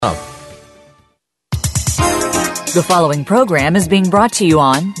The following program is being brought to you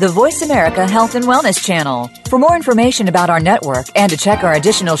on the Voice America Health and Wellness Channel. For more information about our network and to check our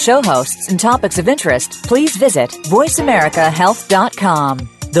additional show hosts and topics of interest, please visit voiceamericahealth.com.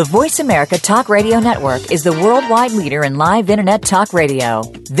 The Voice America Talk Radio Network is the worldwide leader in live Internet talk radio.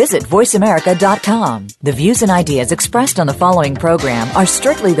 Visit voiceamerica.com. The views and ideas expressed on the following program are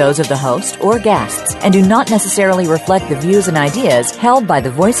strictly those of the host or guests and do not necessarily reflect the views and ideas held by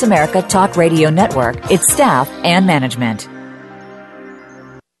the Voice America Talk Radio Network, its staff, and management.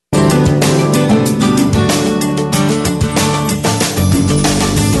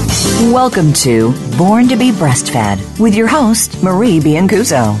 Welcome to Born to be Breastfed with your host, Marie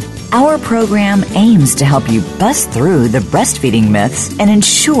Biancuzzo. Our program aims to help you bust through the breastfeeding myths and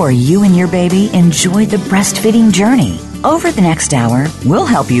ensure you and your baby enjoy the breastfeeding journey. Over the next hour, we'll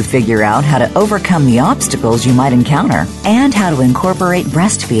help you figure out how to overcome the obstacles you might encounter and how to incorporate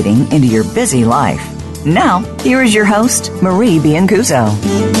breastfeeding into your busy life. Now, here is your host, Marie Biancuzzo.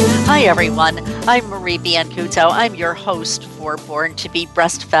 Hi, everyone. I'm Marie Biancuzzo. I'm your host for Born to be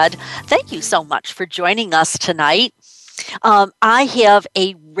Breastfed. Thank you so much for joining us tonight. I have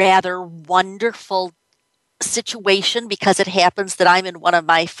a rather wonderful situation because it happens that I'm in one of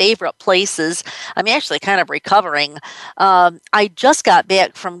my favorite places. I'm actually kind of recovering. I just got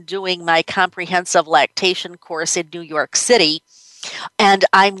back from doing my comprehensive lactation course in New York City. And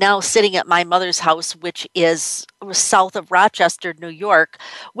I'm now sitting at my mother's house, which is south of Rochester, New York,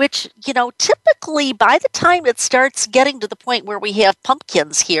 which, typically by the time it starts getting to the point where we have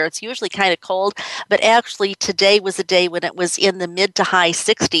pumpkins here, it's usually kind of cold. But actually, today was a day when it was in the mid to high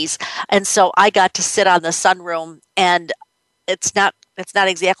 60s. And so I got to sit on the sunroom, and it's not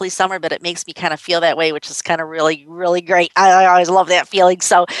exactly summer, but it makes me kind of feel that way, which is kind of really, really great. I always love that feeling.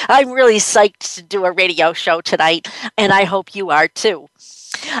 So I'm really psyched to do a radio show tonight, and I hope you are too.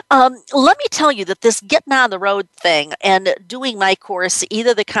 Let me tell you that this getting on the road thing and doing my course,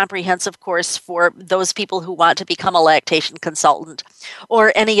 either the comprehensive course for those people who want to become a lactation consultant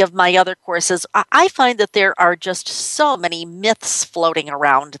or any of my other courses, I find that there are just so many myths floating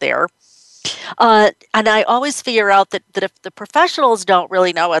around there. And I always figure out that if the professionals don't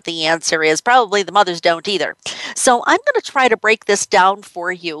really know what the answer is, probably the mothers don't either. So I'm going to try to break this down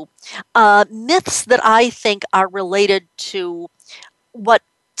for you. Myths that I think are related to what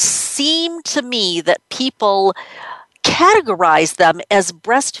seem to me that people categorize them as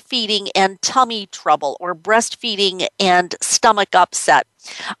breastfeeding and tummy trouble or breastfeeding and stomach upset.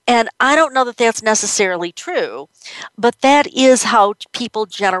 And I don't know that that's necessarily true, but that is how people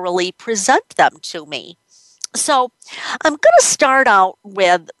generally present them to me. So I'm going to start out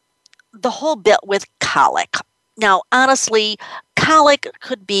with the whole bit with colic. Now, honestly, colic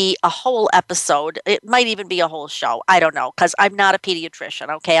could be a whole episode. It might even be a whole show. I don't know, because I'm not a pediatrician,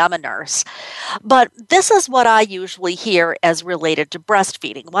 okay? I'm a nurse. But this is what I usually hear as related to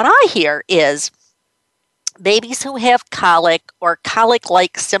breastfeeding. What I hear is babies who have colic or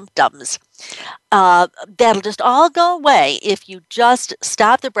colic-like symptoms, that'll just all go away if you just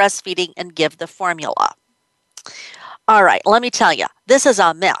stop the breastfeeding and give the formula. All right, let me tell you, this is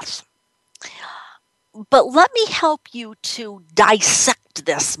a myth. But let me help you to dissect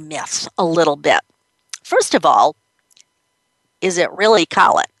this myth a little bit. First of all, is it really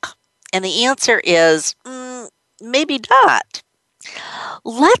colic? And the answer is maybe not.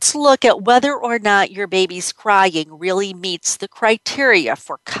 Let's look at whether or not your baby's crying really meets the criteria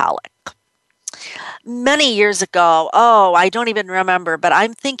for colic. Many years ago, I don't even remember, but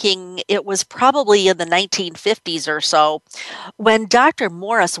I'm thinking it was probably in the 1950s or so, when Dr.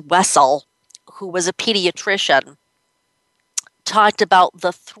 Morris Wessel, who was a pediatrician, talked about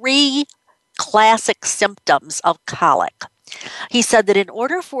the 3 classic symptoms of colic. He said that in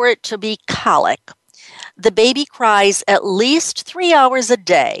order for it to be colic, the baby cries at least 3 hours a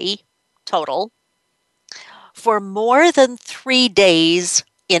day total for more than 3 days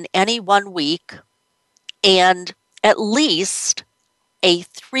in any 1 week and at least a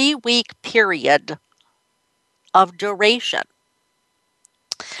 3-week period of duration.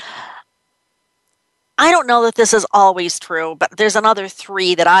 I don't know that this is always true, but there's another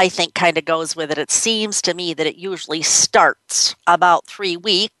 3 that I think kind of goes with it. It seems to me that it usually starts about 3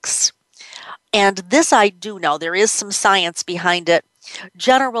 weeks. And this I do know. There is some science behind it.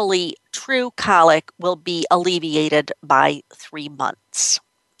 Generally, true colic will be alleviated by 3 months.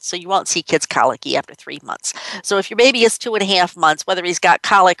 So you won't see kids colicky after 3 months. So if your baby is 2.5 months, whether he's got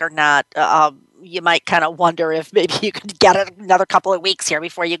colic or not, you might kind of wonder if maybe you could get it another couple of weeks here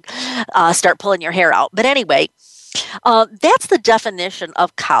before you start pulling your hair out. But anyway, that's the definition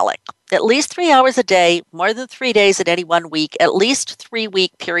of colic. At least 3 hours a day, more than 3 days in any 1 week, at least 3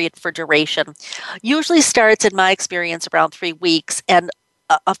 week period for duration. Usually starts, in my experience, around 3 weeks, and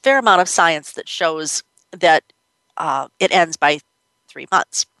a fair amount of science that shows that it ends by 3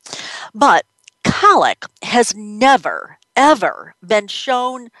 months. But colic has never, ever been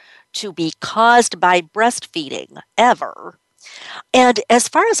shown to be caused by breastfeeding, ever. And as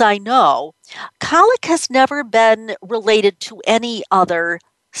far as I know, colic has never been related to any other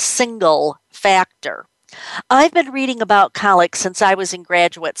single factor. I've been reading about colic since I was in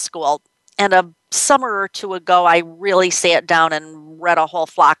graduate school, and a summer or two ago, I really sat down and read a whole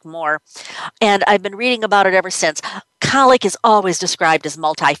flock more, and I've been reading about it ever since. Colic is always described as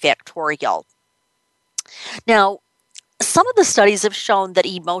multifactorial. Now, some of the studies have shown that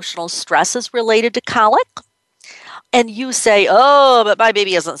emotional stress is related to colic, and you say, oh, but my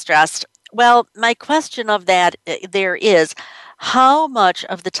baby isn't stressed. Well, my question of that there is, how much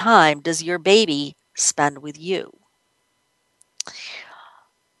of the time does your baby spend with you?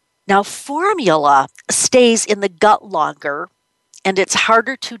 Now, formula stays in the gut longer and it's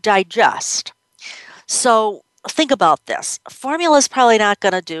harder to digest. So think about this. Formula is probably not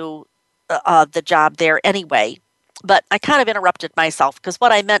going to do the job there anyway. But I kind of interrupted myself because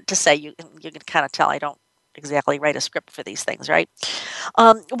what I meant to say, you can kind of tell I don't exactly write a script for these things, right?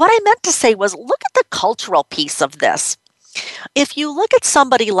 What I meant to say was look at the cultural piece of this. If you look at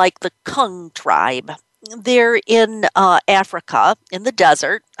somebody like the Kung tribe, they're in Africa, in the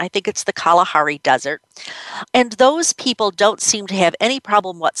desert. I think it's the Kalahari Desert. And those people don't seem to have any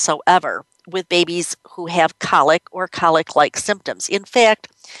problem whatsoever with babies who have colic or colic-like symptoms. In fact,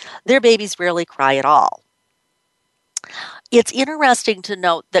 their babies rarely cry at all. It's interesting to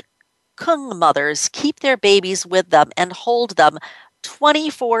note that Kung mothers keep their babies with them and hold them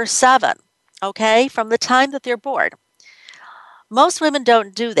 24/7, okay, from the time that they're born. Most women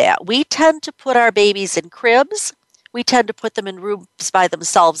don't do that. We tend to put our babies in cribs. We tend to put them in rooms by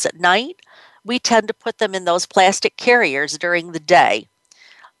themselves at night. We tend to put them in those plastic carriers during the day.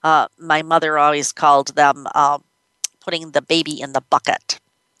 My mother always called them putting the baby in the bucket,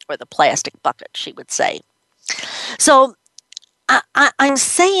 or the plastic bucket, she would say. So I'm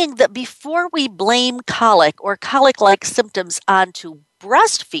saying that before we blame colic or colic-like symptoms onto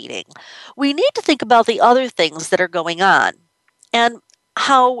breastfeeding, we need to think about the other things that are going on and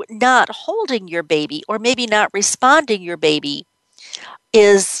how not holding your baby or maybe not responding your baby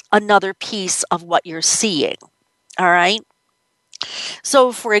is another piece of what you're seeing. All right?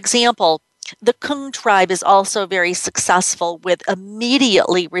 So, for example, the Kung tribe is also very successful with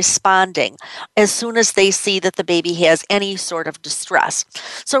immediately responding as soon as they see that the baby has any sort of distress.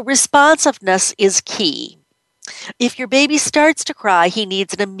 So responsiveness is key. If your baby starts to cry, he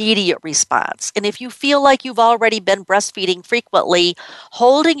needs an immediate response. And if you feel like you've already been breastfeeding frequently,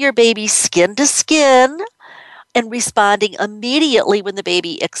 holding your baby skin to skin and responding immediately when the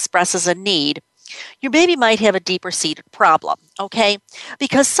baby expresses a need, your baby might have a deeper seated problem, okay?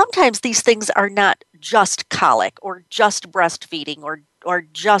 Because sometimes these things are not just colic or just breastfeeding or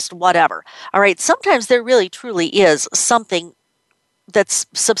just whatever. All right, sometimes there really truly is something that's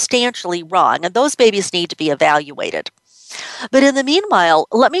substantially wrong, and those babies need to be evaluated. But in the meanwhile,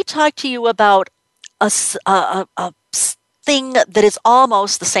 let me talk to you about a thing that is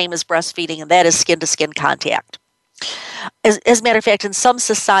almost the same as breastfeeding, and that is skin-to-skin contact. As a matter of fact, in some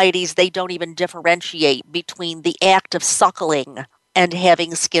societies, they don't even differentiate between the act of suckling and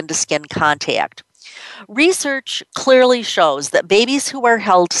having skin-to-skin contact. Research clearly shows that babies who are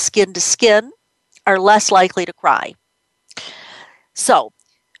held skin-to-skin are less likely to cry. So,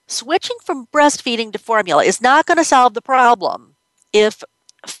 switching from breastfeeding to formula is not going to solve the problem if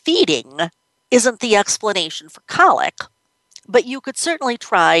feeding isn't the explanation for colic, but you could certainly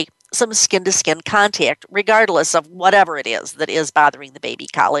try some skin-to-skin contact, regardless of whatever it is that is bothering the baby,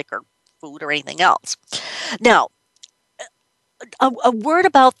 colic or food or anything else. Now, a word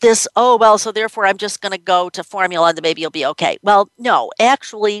about this, oh, well, so therefore I'm just going to go to formula and the baby will be okay. Well, no,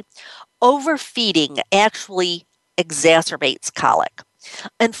 actually, overfeeding actually exacerbates colic.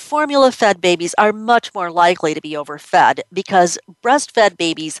 And formula-fed babies are much more likely to be overfed because breastfed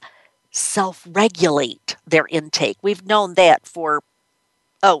babies self-regulate their intake. We've known that for,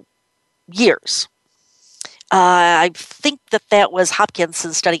 years. I think that was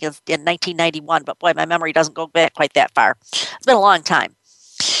Hopkinson's study in 1991, but boy, my memory doesn't go back quite that far. It's been a long time.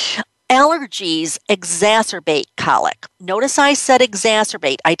 Allergies exacerbate colic. Notice I said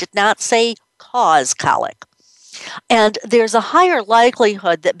exacerbate. I did not say cause colic. And there's a higher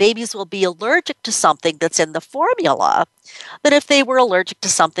likelihood that babies will be allergic to something that's in the formula than if they were allergic to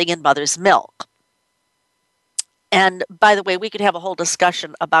something in mother's milk. And by the way, we could have a whole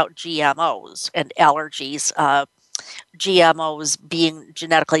discussion about GMOs and allergies. GMOs being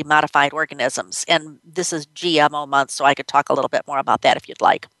genetically modified organisms. And this is GMO month, so I could talk a little bit more about that if you'd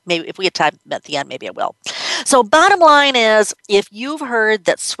like. Maybe if we had time at the end, maybe I will. So bottom line is, if you've heard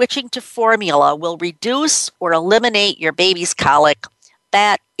that switching to formula will reduce or eliminate your baby's colic,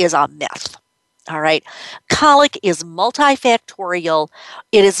 that is a myth. All right. Colic is multifactorial.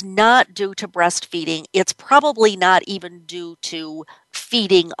 It is not due to breastfeeding. It's probably not even due to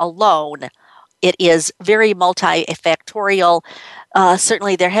feeding alone. It is very multifactorial.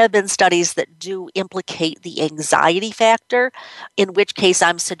 Certainly, there have been studies that do implicate the anxiety factor, in which case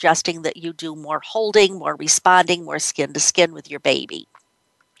I'm suggesting that you do more holding, more responding, more skin to skin with your baby.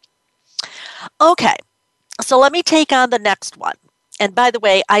 Okay, so let me take on the next one. And by the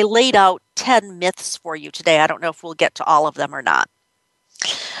way, I laid out 10 myths for you today. I don't know if we'll get to all of them or not.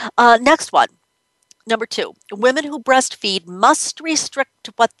 Next one. Number 2, women who breastfeed must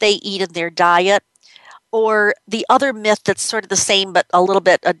restrict what they eat in their diet. Or the other myth that's sort of the same but a little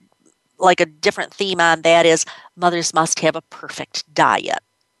bit like a different theme on that is mothers must have a perfect diet.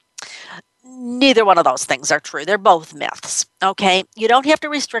 Neither one of those things are true. They're both myths, okay? You don't have to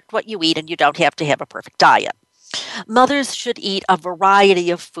restrict what you eat, and you don't have to have a perfect diet. Mothers should eat a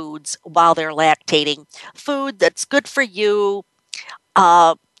variety of foods while they're lactating. Food that's good for you,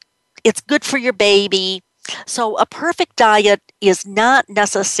 it's good for your baby. So a perfect diet is not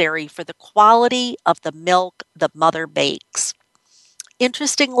necessary for the quality of the milk the mother makes.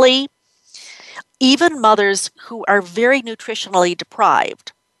 Interestingly, even mothers who are very nutritionally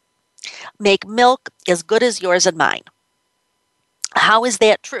deprived make milk as good as yours and mine. How is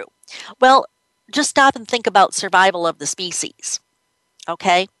that true? Well, just stop and think about survival of the species,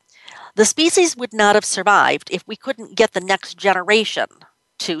 okay? The species would not have survived if we couldn't get the next generation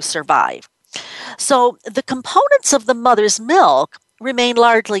to survive. So the components of the mother's milk remain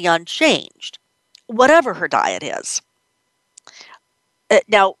largely unchanged, whatever her diet is.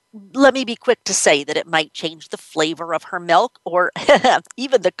 Now, let me be quick to say that it might change the flavor of her milk or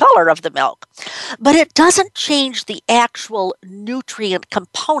even the color of the milk, but it doesn't change the actual nutrient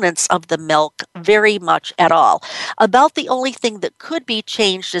components of the milk very much at all. About the only thing that could be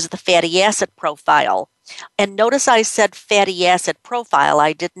changed is the fatty acid profile. And notice I said fatty acid profile.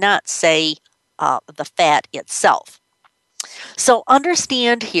 I did not say the fat itself. So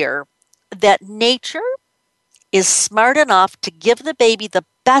understand here that nature is smart enough to give the baby the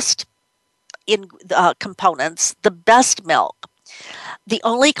best components, the best milk. The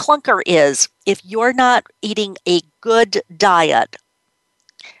only clunker is if you're not eating a good diet,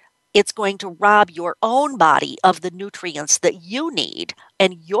 it's going to rob your own body of the nutrients that you need,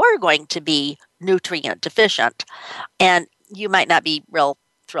 and you're going to be nutrient deficient. And you might not be real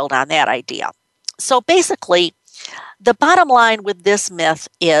thrilled on that idea. So basically, the bottom line with this myth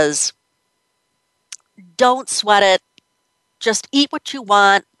is don't sweat it. Just eat what you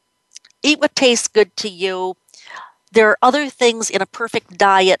want. Eat what tastes good to you. There are other things in a perfect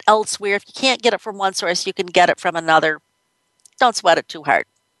diet elsewhere. If you can't get it from one source, you can get it from another. Don't sweat it too hard.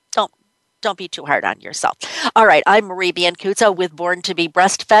 Don't be too hard on yourself. All right, I'm Marie Biancuzzo with Born to be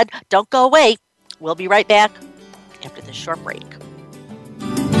Breastfed. Don't go away. We'll be right back after this short break.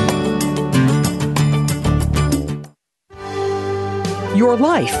 Your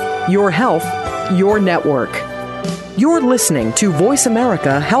life, your health, your network. You're listening to Voice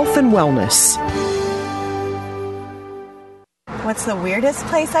America Health and Wellness. What's the weirdest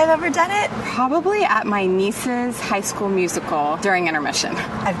place I've ever done it? Probably at my niece's high school musical during intermission.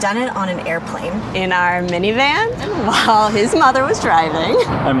 I've done it on an airplane. In our minivan while his mother was driving.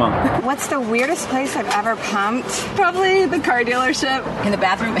 Hi, Mom. What's the weirdest place I've ever pumped? Probably the car dealership. In the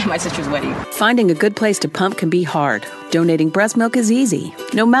bathroom at my sister's wedding. Finding a good place to pump can be hard. Donating breast milk is easy.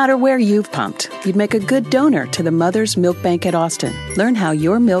 No matter where you've pumped, you'd make a good donor to the Mother's Milk Bank at Austin. Learn how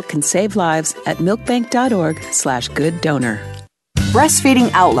your milk can save lives at milkbank.org/gooddonor. Breastfeeding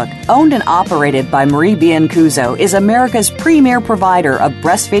Outlook, owned and operated by Marie Biancuzzo, is America's premier provider of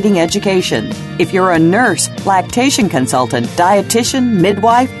breastfeeding education. If you're a nurse, lactation consultant, dietitian,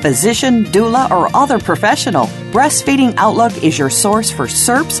 midwife, physician, doula, or other professional, Breastfeeding Outlook is your source for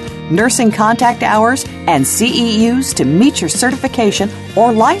CERPs, nursing contact hours, and CEUs to meet your certification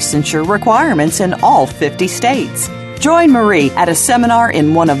or licensure requirements in all 50 states. Join Marie at a seminar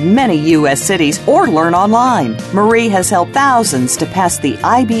in one of many U.S. cities or learn online. Marie has helped thousands to pass the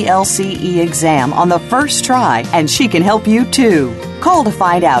IBLCE exam on the first try, and she can help you too. Call to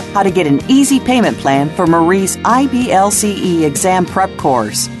find out how to get an easy payment plan for Marie's IBLCE exam prep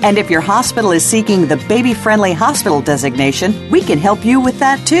course. And if your hospital is seeking the baby-friendly hospital designation, we can help you with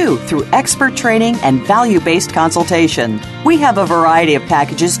that too through expert training and value-based consultation. We have a variety of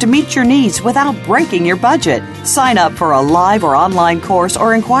packages to meet your needs without breaking your budget. Sign up for a live or online course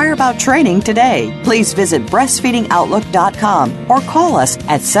or inquire about training today. Please visit breastfeedingoutlook.com or call us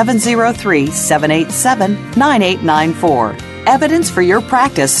at 703-787-9894. Evidence for your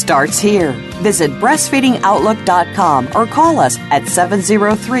practice starts here. Visit breastfeedingoutlook.com or call us at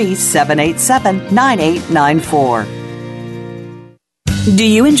 703-787-9894. Do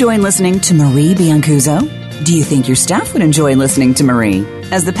you enjoy listening to Marie Biancuzzo? Do you think your staff would enjoy listening to Marie?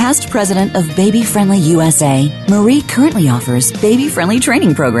 As the past president of Baby Friendly USA, Marie currently offers baby-friendly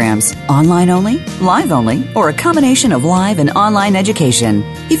training programs, online only, live only, or a combination of live and online education.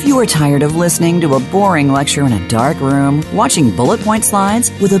 If you are tired of listening to a boring lecture in a dark room, watching bullet point slides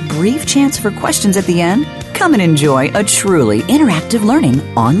with a brief chance for questions at the end, come and enjoy a truly interactive learning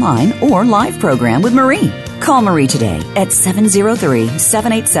online or live program with Marie. Call Marie today at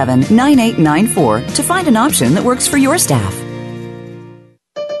 703-787-9894 to find an option that works for your staff.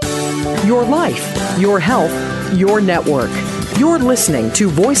 Your life, your health, your network. You're listening to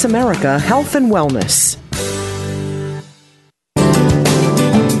Voice America Health and Wellness.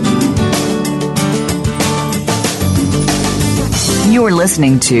 You're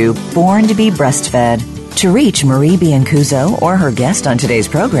listening to Born to be Breastfed. To reach Marie Biancuzzo or her guest on today's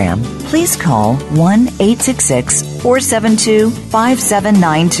program, please call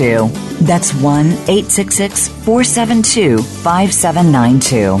 1-866-472-5792. That's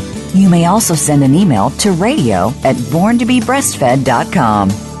 1-866-472-5792. You may also send an email to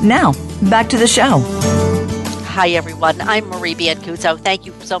radio@borntobebreastfed.com. Now, back to the show. Hi, everyone. I'm Marie Biancuzzo. Thank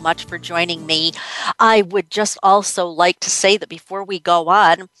you so much for joining me. I would just also like to say that before we go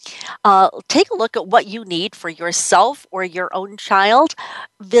on, take a look at what you need for yourself or your own child.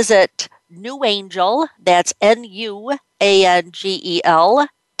 Visit NewAngel, that's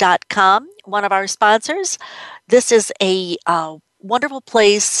NUANGEL.com, one of our sponsors. This is a wonderful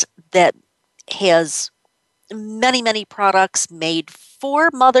place that has many, many products made for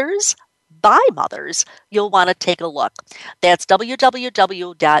mothers, by mothers. You'll want to take a look. That's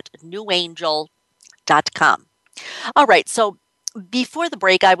www.newangel.com. All right, so before the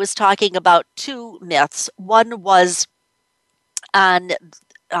break, I was talking about two myths. One was on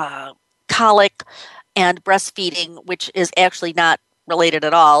colic and breastfeeding, which is actually not related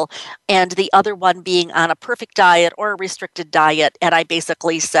at all, and the other one being on a perfect diet or a restricted diet, and I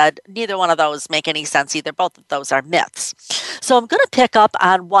basically said neither one of those make any sense either. Both of those are myths. So I'm going to pick up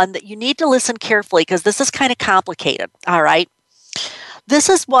on one that you need to listen carefully because this is kind of complicated, all right? This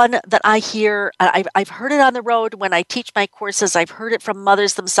is one that I hear, I've heard it on the road when I teach my courses. I've heard it from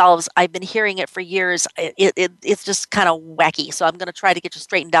mothers themselves. I've been hearing it for years. It's just kind of wacky. So I'm going to try to get you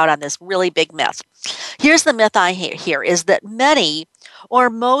straightened out on this really big myth. Here's the myth I hear is that many or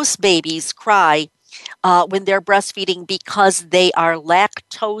most babies cry when they're breastfeeding because they are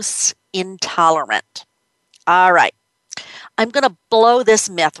lactose intolerant. All right. I'm going to blow this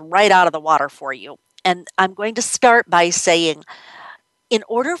myth right out of the water for you. And I'm going to start by saying, in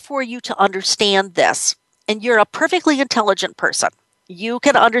order for you to understand this, and you're a perfectly intelligent person, you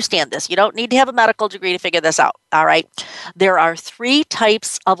can understand this. You don't need to have a medical degree to figure this out, all right? There are 3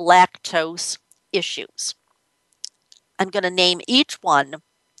 types of lactose issues. I'm going to name each one,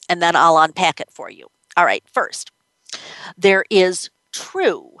 and then I'll unpack it for you. All right, first, there is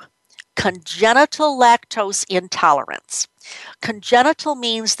true congenital lactose intolerance. Congenital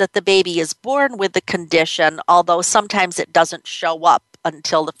means that the baby is born with the condition, although sometimes it doesn't show up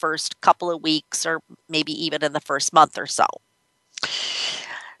until the first couple of weeks or maybe even in the first month or so.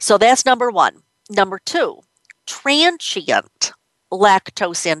 So that's number 1. Number 2, transient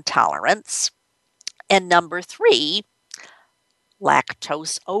lactose intolerance. And number 3,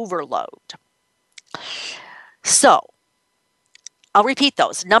 lactose overload. So, I'll repeat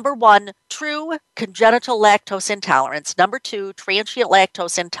those. Number 1, true congenital lactose intolerance. Number 2, transient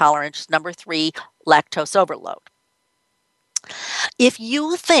lactose intolerance. Number 3, lactose overload. If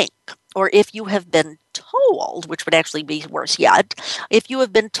you think, or if you have been told, which would actually be worse yet, if you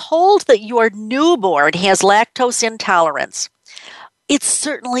have been told that your newborn has lactose intolerance, it's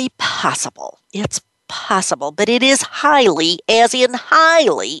certainly possible. It's possible, but it is highly, as in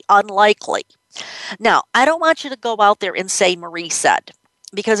highly, unlikely. Now, I don't want you to go out there and say Marie said,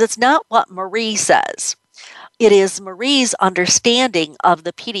 because it's not what Marie says. It is Marie's understanding of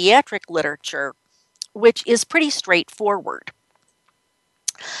the pediatric literature, which is pretty straightforward.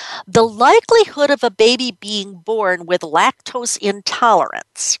 The likelihood of a baby being born with lactose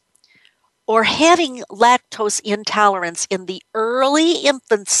intolerance or having lactose intolerance in the early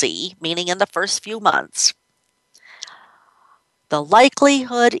infancy, meaning in the first few months, the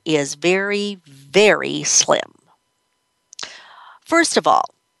likelihood is very, very slim. First of all,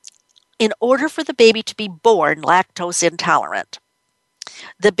 in order for the baby to be born lactose intolerant,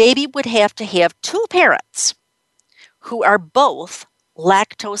 the baby would have to have two parents who are both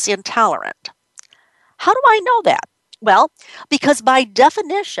lactose intolerant. How do I know that? Well, because by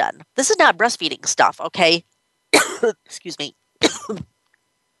definition, this is not breastfeeding stuff, okay? Excuse me.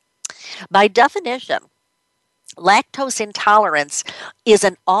 By definition, lactose intolerance is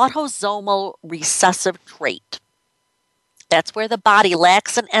an autosomal recessive trait. That's where the body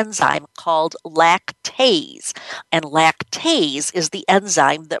lacks an enzyme called lactase, and lactase is the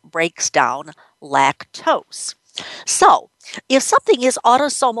enzyme that breaks down lactose. So, if something is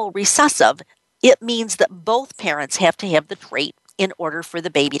autosomal recessive, it means that both parents have to have the trait in order for the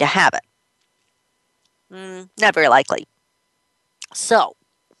baby to have it. Not very likely. So,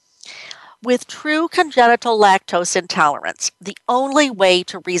 with true congenital lactose intolerance, the only way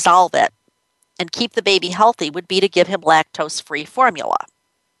to resolve it and keep the baby healthy would be to give him lactose-free formula.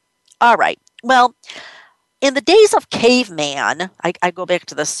 All right. Well, in the days of caveman, I go back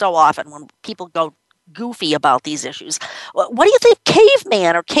to this so often when people go goofy about these issues. What do you think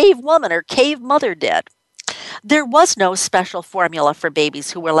caveman or cavewoman or cave mother did? There was no special formula for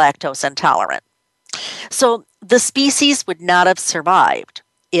babies who were lactose intolerant. So the species would not have survived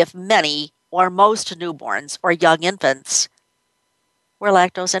if many or most newborns or young infants were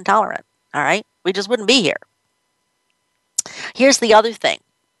lactose intolerant. All right? We just wouldn't be here. Here's the other thing.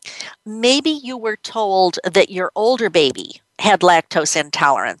 Maybe you were told that your older baby had lactose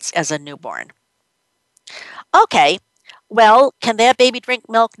intolerance as a newborn. Okay, well, can that baby drink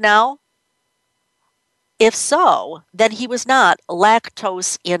milk now? If so, then he was not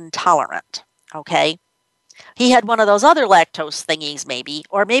lactose intolerant, okay? He had one of those other lactose thingies maybe,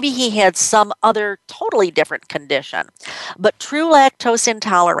 or maybe he had some other totally different condition. But true lactose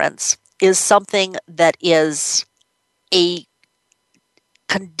intolerance is something that is a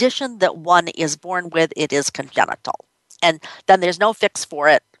condition that one is born with. It is congenital. And then there's no fix for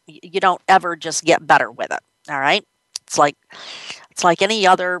it. You don't ever just get better with it. All right? It's like any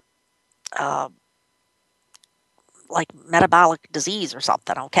other like metabolic disease or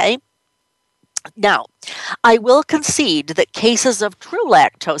something, okay? Now, I will concede that cases of true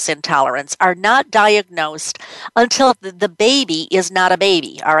lactose intolerance are not diagnosed until the baby is not a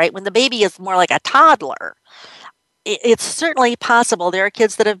baby, all right? When the baby is more like a toddler, it's certainly possible. There are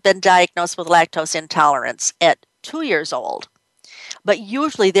kids that have been diagnosed with lactose intolerance at 2 years old, but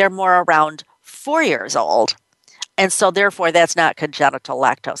usually they're more around 4 years old, and so therefore that's not congenital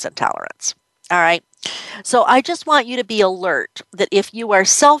lactose intolerance, all right? So I just want you to be alert that if you are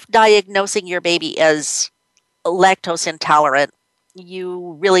self-diagnosing your baby as lactose intolerant,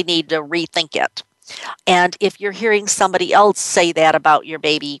 you really need to rethink it. And if you're hearing somebody else say that about your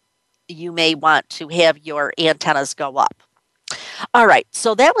baby, you may want to have your antennas go up. All right,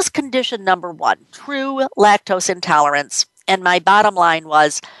 so that was condition number 1, true lactose intolerance. And my bottom line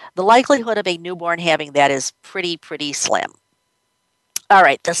was the likelihood of a newborn having that is pretty slim. All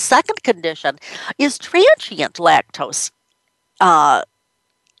right, the second condition is transient lactose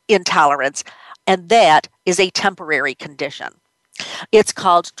intolerance, and that is a temporary condition. It's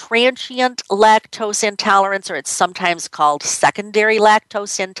called transient lactose intolerance, or it's sometimes called secondary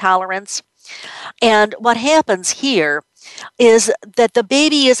lactose intolerance. And what happens here is that the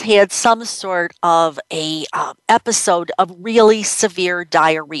baby has had some sort of a episode of really severe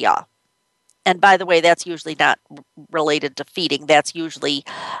diarrhea. And by the way, that's usually not related to feeding. That's usually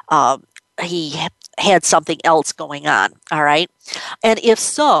he had something else going on, all right? And if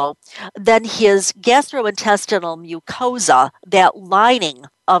so, then his gastrointestinal mucosa, that lining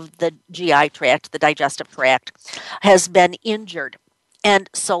of the GI tract, the digestive tract, has been injured.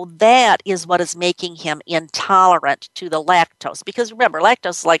 And so that is what is making him intolerant to the lactose. Because remember, lactose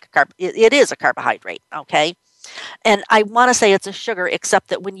is like it is a carbohydrate, okay? And I want to say it's a sugar, except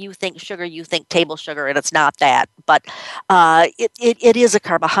that when you think sugar, you think table sugar, and it's not that. But it is a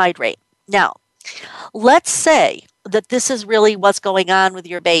carbohydrate. Now, let's say that this is really what's going on with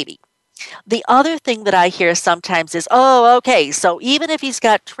your baby. The other thing that I hear sometimes is, oh, okay, so even if he's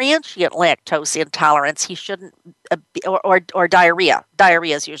got transient lactose intolerance, he shouldn't, or diarrhea.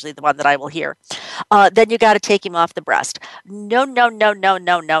 Diarrhea is usually the one that I will hear. Then you got to take him off the breast. No.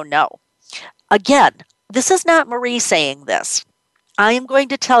 Again, this is not Marie saying this. I am going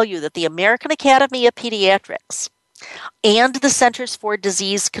to tell you that the American Academy of Pediatrics and the Centers for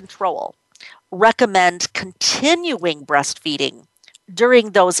Disease Control recommend continuing breastfeeding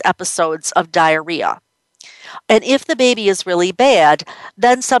during those episodes of diarrhea. And if the baby is really bad,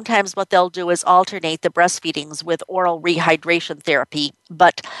 then sometimes what they'll do is alternate the breastfeedings with oral rehydration therapy,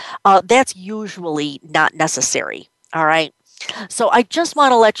 but that's usually not necessary. All right. So I just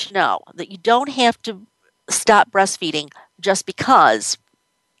want to let you know that you don't have to stop breastfeeding just because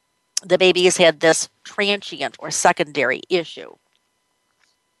the baby has had this transient or secondary issue.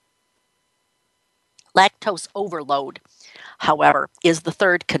 Lactose overload, however, is the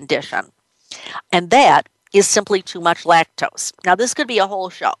third condition, and that is simply too much lactose. Now, this could be a whole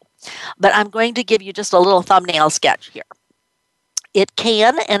show, but I'm going to give you just a little thumbnail sketch here. It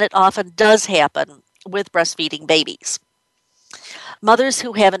can, and it often does happen with breastfeeding babies. Mothers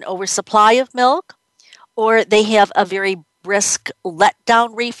who have an oversupply of milk, or they have a very brisk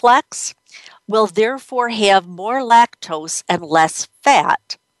letdown reflex, will therefore have more lactose and less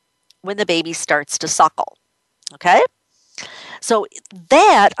fat when the baby starts to suckle. Okay? So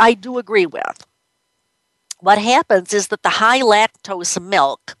that I do agree with. What happens is that the high lactose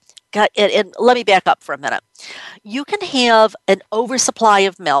milk, and let me back up for a minute. You can have an oversupply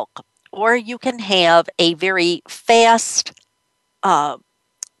of milk, or you can have a very fast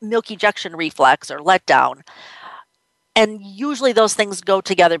milk ejection reflex or letdown. And usually those things go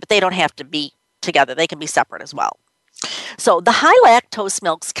together, but they don't have to be together. They can be separate as well. So the high lactose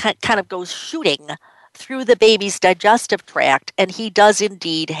milk kind of goes shooting through the baby's digestive tract, and he does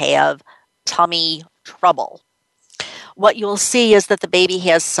indeed have tummy trouble. What you'll see is that the baby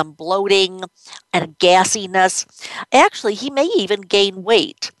has some bloating and gassiness. Actually, he may even gain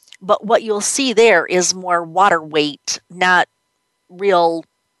weight, but what you'll see there is more water weight, not real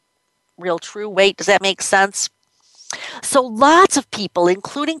true weight. Does that make sense? So lots of people,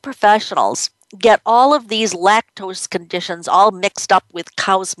 including professionals, get all of these lactose conditions all mixed up with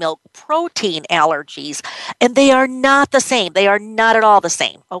cow's milk protein allergies, and they are not the same. They are not at all the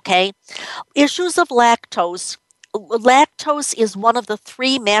same, okay? Issues of lactose. Lactose is one of the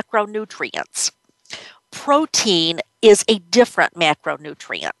 3 macronutrients. Protein is a different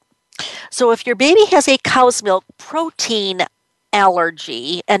macronutrient. So if your baby has a cow's milk protein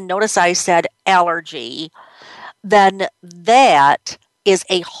allergy, and notice I said allergy, then that is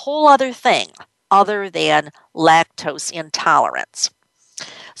a whole other thing other than lactose intolerance.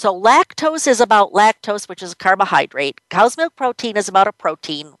 So lactose is about lactose, which is a carbohydrate. Cow's milk protein is about a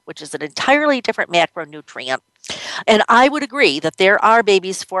protein, which is an entirely different macronutrient. And I would agree that there are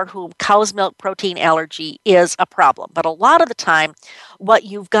babies for whom cow's milk protein allergy is a problem. But a lot of the time, what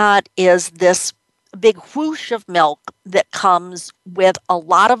you've got is this big whoosh of milk that comes with a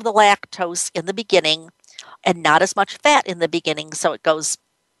lot of the lactose in the beginning and not as much fat in the beginning, so it goes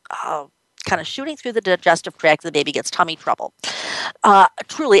kind of shooting through the digestive tract, the baby gets tummy trouble.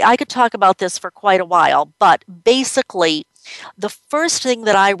 Truly, I could talk about this for quite a while, but basically, the first thing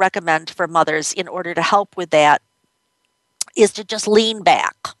that I recommend for mothers in order to help with that is to just lean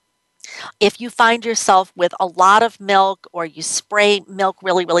back. If you find yourself with a lot of milk or you spray milk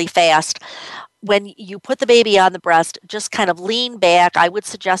really, really fast, when you put the baby on the breast, just kind of lean back. I would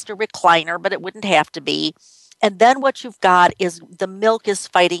suggest a recliner, but it wouldn't have to be. And then what you've got is the milk is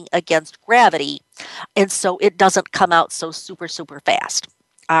fighting against gravity, and so it doesn't come out so super, super fast.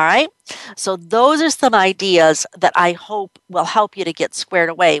 All right? So those are some ideas that I hope will help you to get squared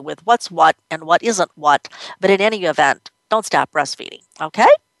away with what's what and what isn't what. But in any event, don't stop breastfeeding. Okay?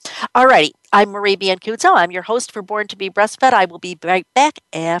 All righty. I'm Marie Biancuzzo. I'm your host for Born to be Breastfed. I will be right back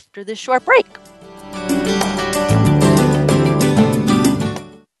after this short break.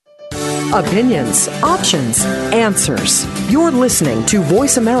 Opinions, options, answers. You're listening to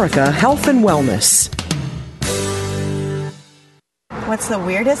Voice America Health and Wellness. What's the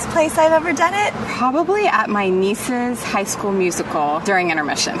weirdest place I've ever done it? Probably at my niece's high school musical during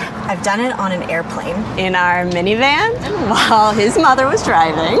intermission. I've done it on an airplane. In our minivan while his mother was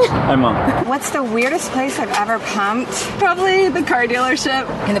driving. Hi, Mom. What's the weirdest place I've ever pumped? Probably the car dealership.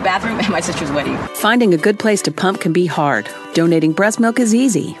 In the bathroom at my sister's wedding. Finding a good place to pump can be hard. Donating breast milk is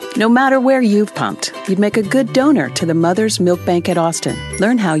easy. No matter where you've pumped, you'd make a good donor to the Mother's Milk Bank at Austin.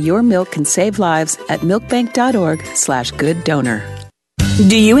 Learn how your milk can save lives at milkbank.org/gooddonor.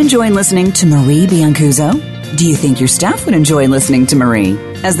 Do you enjoy listening to Marie Biancuzzo? Do you think your staff would enjoy listening to Marie?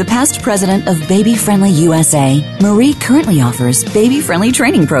 As the past president of Baby Friendly USA, Marie currently offers baby-friendly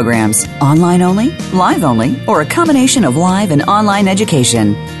training programs, online only, live only, or a combination of live and online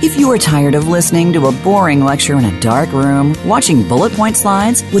education. If you are tired of listening to a boring lecture in a dark room, watching bullet point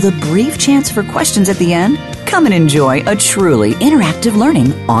slides with a brief chance for questions at the end, come and enjoy a truly interactive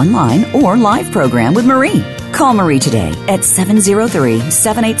learning online or live program with Marie. Call Marie today at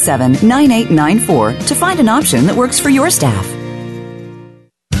 703-787-9894 to find an option that works for your staff.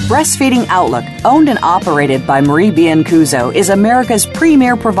 Breastfeeding Outlook, owned and operated by Marie Biancuzzo, is America's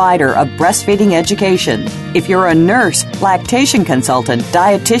premier provider of breastfeeding education. If you're a nurse, lactation consultant,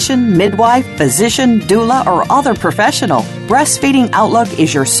 dietitian, midwife, physician, doula, or other professional, Breastfeeding Outlook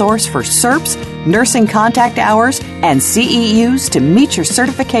is your source for CERPs, nursing contact hours, and CEUs to meet your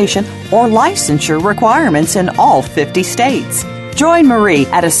certification or licensure requirements in all 50 states. Join Marie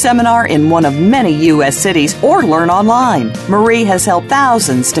at a seminar in one of many U.S. cities or learn online. Marie has helped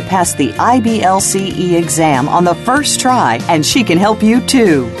thousands to pass the IBLCE exam on the first try, and she can help you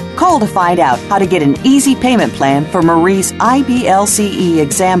too. Call to find out how to get an easy payment plan for Marie's IBLCE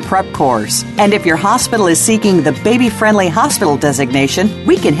exam prep course. And if your hospital is seeking the baby-friendly hospital designation,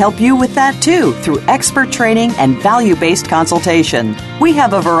 we can help you with that too through expert training and value-based consultation. We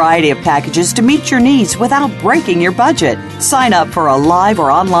have a variety of packages to meet your needs without breaking your budget. Sign up for a live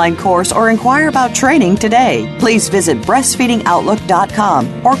or online course or inquire about training today. Please visit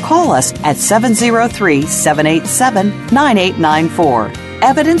breastfeedingoutlook.com or call us at 703-787-9894.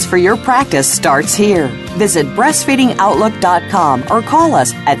 Evidence for your practice starts here. Visit breastfeedingoutlook.com or call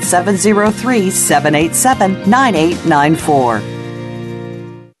us at 703-787-9894.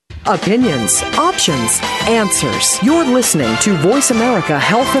 Opinions, options, answers. You're listening to Voice America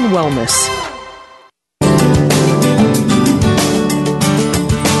Health and Wellness.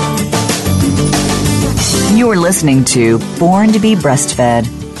 You're listening to Born to be Breastfed.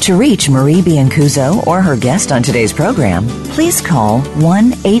 To reach Marie Biancuzzo or her guest on today's program, please call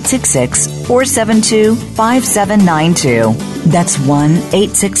 1-866-472-5792. That's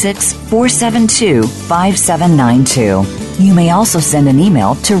 1-866-472-5792. You may also send an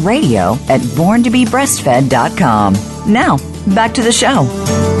email to radio@borntobebreastfed.com. Now, back to the show.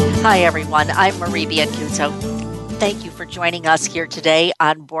 Hi, everyone. I'm Marie Biancuzzo. Thank you for joining us here today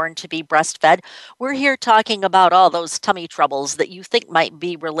on Born to be Breastfed. We're here talking about all those tummy troubles that you think might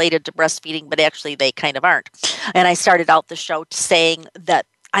be related to breastfeeding, but actually they kind of aren't. And I started out the show saying that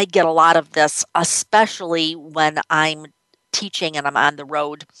I get a lot of this, especially when I'm teaching and I'm on the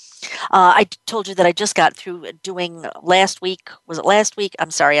road. I told you that I just got through doing last week. Was it last week?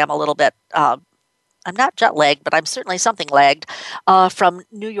 I'm sorry, I'm a little bit I'm not jet lagged, but I'm certainly something lagged from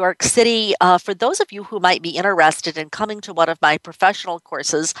New York City. For those of you who might be interested in coming to one of my professional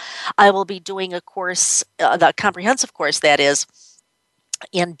courses, I will be doing a course, the comprehensive course that is,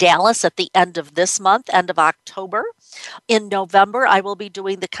 in Dallas at the end of this month, end of October. In November, I will be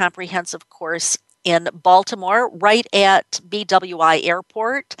doing the comprehensive course in Baltimore, right at BWI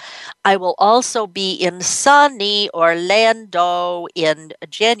Airport. I will also be in sunny Orlando in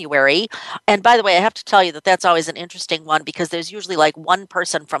January. And by the way, I have to tell you that that's always an interesting one because there's usually like one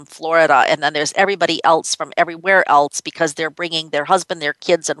person from Florida and then there's everybody else from everywhere else because they're bringing their husband, their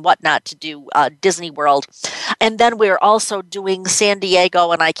kids, and whatnot to do Disney World. And then we're also doing San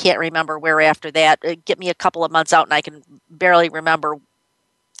Diego, and I can't remember where after that. Get me a couple of months out and I can barely remember,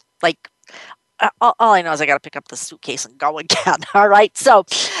 like, all I know is I got to pick up the suitcase and go again. All right. So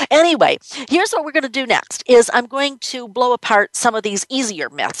anyway, here's what we're going to do next is I'm going to blow apart some of these easier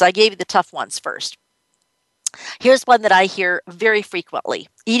myths. I gave you the tough ones first. Here's one that I hear very frequently.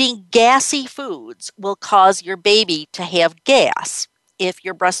 Eating gassy foods will cause your baby to have gas if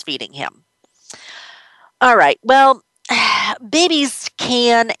you're breastfeeding him. All right. Well, babies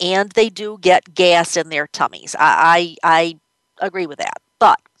can and they do get gas in their tummies. I agree with that.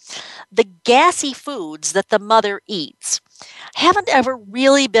 But the gassy foods that the mother eats haven't ever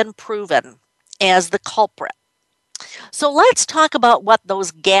really been proven as the culprit. So let's talk about what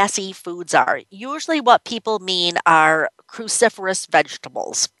those gassy foods are. Usually what people mean are cruciferous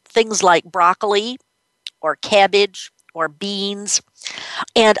vegetables, things like broccoli or cabbage or beans.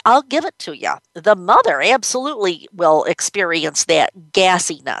 And I'll give it to you. The mother absolutely will experience that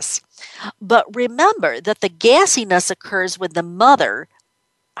gassiness. But remember that the gassiness occurs when the mother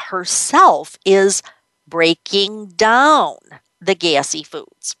herself is breaking down the gassy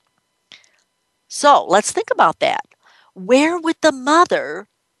foods. So let's think about that. Where would the mother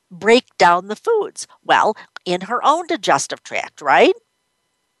break down the foods? Well, in her own digestive tract, right?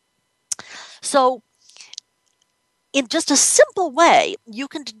 So in just a simple way, you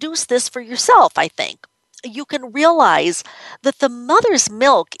can deduce this for yourself, I think. You can realize that the mother's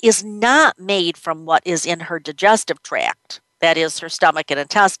milk is not made from what is in her digestive tract. That is her stomach and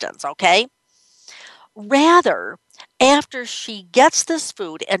intestines, okay? Rather, after she gets this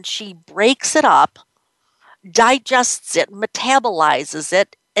food and she breaks it up, digests it, metabolizes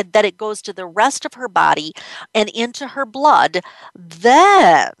it, and then it goes to the rest of her body and into her blood,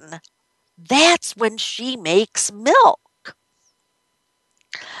 then that's when she makes milk.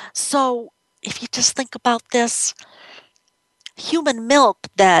 So if you just think about this, human milk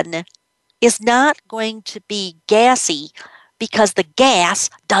then is not going to be gassy because the gas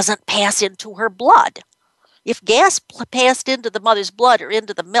doesn't pass into her blood. If gas passed into the mother's blood or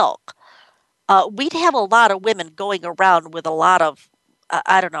into the milk, we'd have a lot of women going around with a lot of,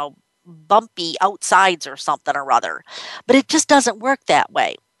 I don't know, bumpy outsides or something or other. But it just doesn't work that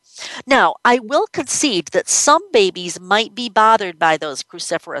way. Now, I will concede that some babies might be bothered by those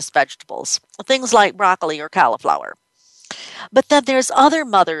cruciferous vegetables, things like broccoli or cauliflower. But then there's other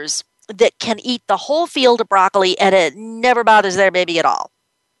mothers that can eat the whole field of broccoli and it never bothers their baby at all.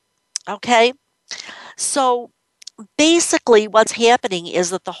 Okay? So basically, what's happening is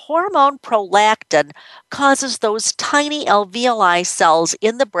that the hormone prolactin causes those tiny alveoli cells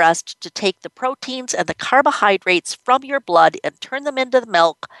in the breast to take the proteins and the carbohydrates from your blood and turn them into the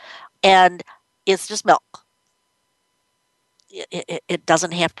milk, and it's just milk. It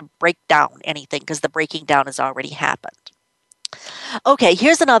doesn't have to break down anything because the breaking down has already happened. Okay,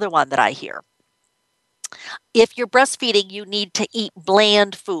 here's another one that I hear. If you're breastfeeding, you need to eat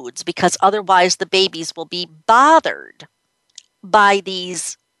bland foods because otherwise the babies will be bothered by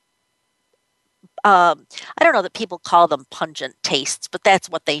these, I don't know that people call them pungent tastes, but that's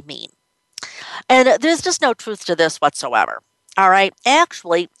what they mean. And there's just no truth to this whatsoever. All right.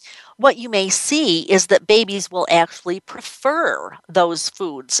 Actually, what you may see is that babies will actually prefer those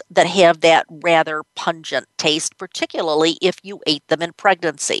foods that have that rather pungent taste, particularly if you ate them in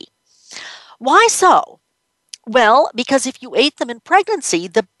pregnancy. Why so? Well, because if you ate them in pregnancy,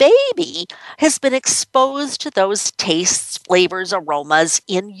 the baby has been exposed to those tastes, flavors, aromas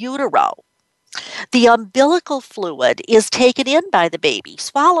in utero. The umbilical fluid is taken in by the baby,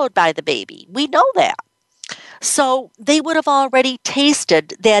 swallowed by the baby. We know that. So they would have already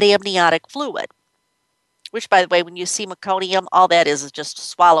tasted that amniotic fluid, which, by the way, when you see meconium, all that is just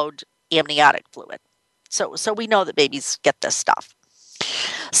swallowed amniotic fluid. So we know that babies get this stuff.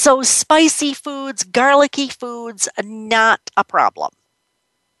 So spicy foods, garlicky foods, not a problem.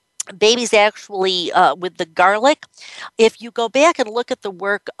 Babies actually, with the garlic, if you go back and look at the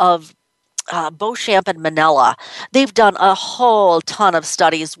work of Beauchamp and Manella, they've done a whole ton of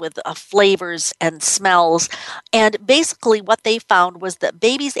studies with flavors and smells. And basically what they found was that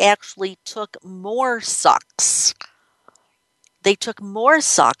babies actually took more sucks. They took more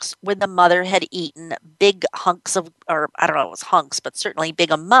sucks when the mother had eaten big hunks of, or I don't know if it was hunks, but certainly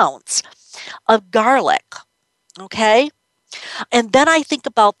big amounts of garlic. Okay? And then I think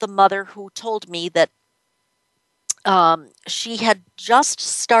about the mother who told me that she had just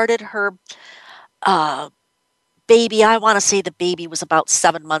started her baby. I want to say the baby was about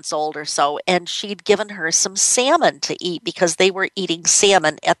 7 months old or so, and she'd given her some salmon to eat because they were eating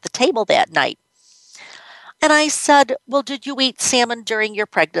salmon at the table that night. And I said, well, did you eat salmon during your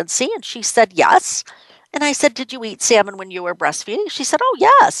pregnancy? And she said, yes. And I said, did you eat salmon when you were breastfeeding? She said, oh,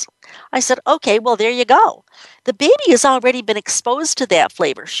 yes. I said, okay, well, there you go. The baby has already been exposed to that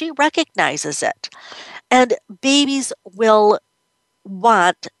flavor. She recognizes it. And babies will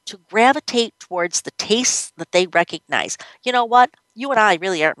want to gravitate towards the tastes that they recognize. You know what? You and I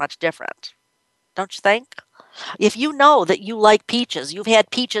really aren't much different. Don't you think? If you know that you like peaches, you've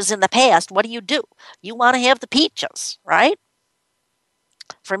had peaches in the past, what do? You want to have the peaches, right?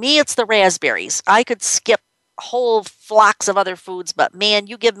 For me, it's the raspberries. I could skip whole flocks of other foods, but man,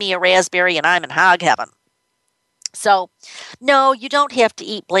 you give me a raspberry and I'm in hog heaven. So, no, you don't have to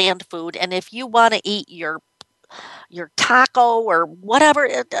eat bland food. And if you want to eat your taco or whatever,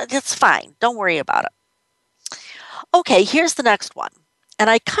 it's fine. Don't worry about it. Okay, here's the next one. And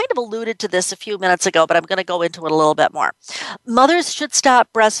I kind of alluded to this a few minutes ago, but I'm going to go into it a little bit more. Mothers should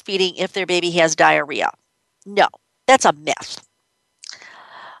stop breastfeeding if their baby has diarrhea. No, that's a myth.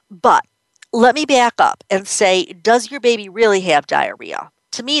 But let me back up and say, does your baby really have diarrhea?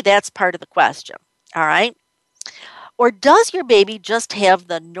 To me, that's part of the question. All right? Or does your baby just have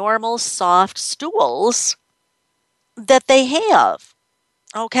the normal soft stools that they have?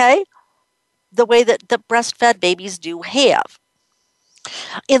 Okay? The way that the breastfed babies do have.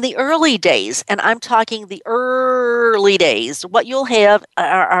 In the early days, and I'm talking the early days, what you'll have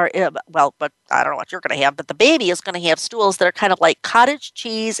are but I don't know what you're going to have, but the baby is going to have stools that are kind of like cottage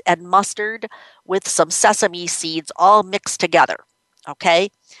cheese and mustard with some sesame seeds all mixed together. Okay?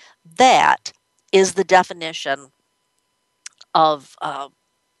 That is the definition of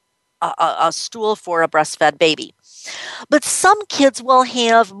a stool for a breastfed baby. But some kids will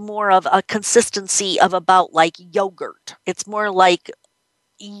have more of a consistency of about like yogurt. It's more like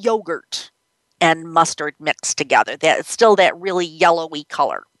yogurt and mustard mixed together. It's still that really yellowy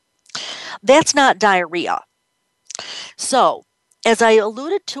color. That's not diarrhea. So, as I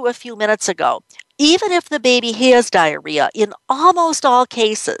alluded to a few minutes ago, even if the baby has diarrhea, in almost all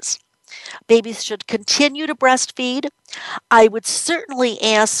cases, babies should continue to breastfeed. I would certainly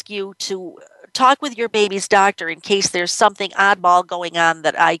ask you to talk with your baby's doctor in case there's something oddball going on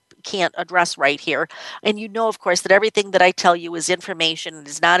that I can't address right here. And you know, of course, that everything that I tell you is information and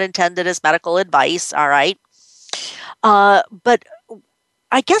is not intended as medical advice, all right? But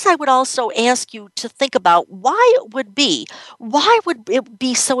I guess I would also ask you to think about why would it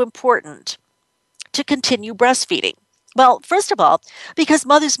be so important to continue breastfeeding? Well, first of all, because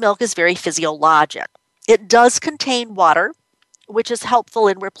mother's milk is very physiologic. It does contain water, which is helpful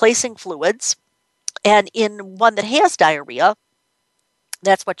in replacing fluids. And in one that has diarrhea,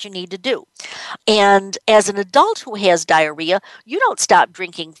 that's what you need to do. And as an adult who has diarrhea, you don't stop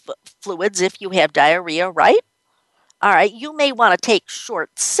drinking fluids if you have diarrhea, right? All right, you may want to take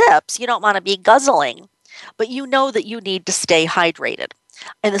short sips. You don't want to be guzzling, but you know that you need to stay hydrated.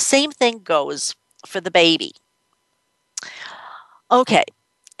 And the same thing goes for the baby. Okay,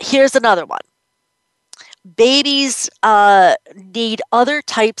 here's another one. Babies need other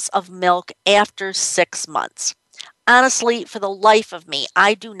types of milk after 6 months. Honestly, for the life of me,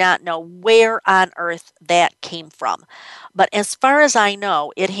 I do not know where on earth that came from. But as far as I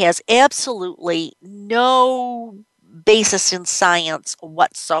know, it has absolutely no basis in science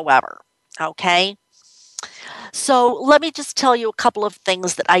whatsoever. Okay? So let me just tell you a couple of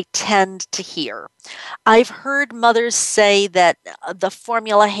things that I tend to hear. I've heard mothers say that the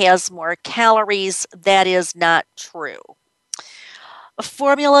formula has more calories. That is not true.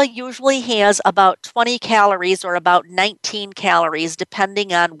 Formula usually has about 20 calories or about 19 calories,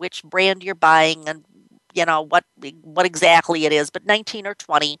 depending on which brand you're buying and what exactly it is, but 19 or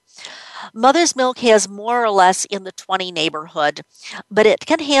 20. Mother's milk has more or less in the 20 neighborhood, but it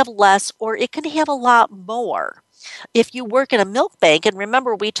can have less or it can have a lot more. If you work in a milk bank, and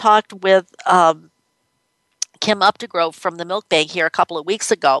remember we talked with Kim Updegrove from the milk bank here a couple of weeks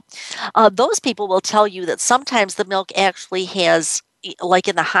ago, those people will tell you that sometimes the milk actually has like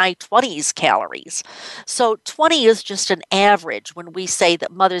in the high 20s calories. So 20 is just an average. When we say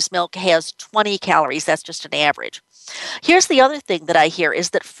that mother's milk has 20 calories, that's just an average. Here's the other thing that I hear is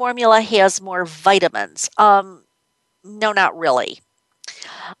that formula has more vitamins. No, not really.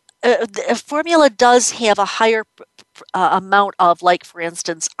 Formula does have a higher amount of, like, for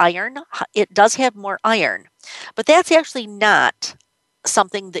instance, iron. It does have more iron, but that's actually not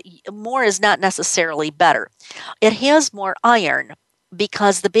something that more is not necessarily better. It has more iron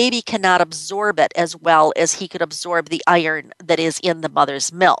because the baby cannot absorb it as well as he could absorb the iron that is in the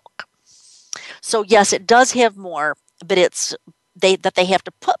mother's milk. So yes, it does have more, but they have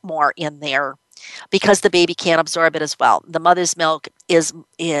to put more in there because the baby can't absorb it as well. The mother's milk has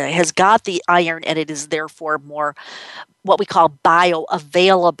got the iron and it is therefore more what we call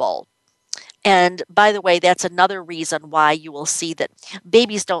bioavailable. And by the way, that's another reason why you will see that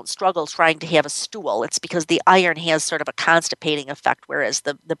babies don't struggle trying to have a stool. It's because the iron has sort of a constipating effect, whereas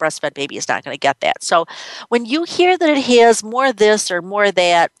the breastfed baby is not going to get that. So when you hear that it has more this or more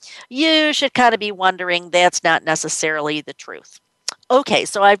that, you should kind of be wondering that's not necessarily the truth. Okay,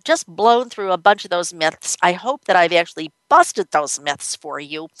 so I've just blown through a bunch of those myths. I hope that I've actually busted those myths for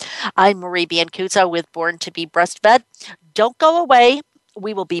you. I'm Marie Biancuzzo with Born to be Breastfed. Don't go away.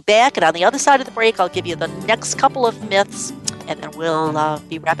 We will be back, and on the other side of the break, I'll give you the next couple of myths, and then we'll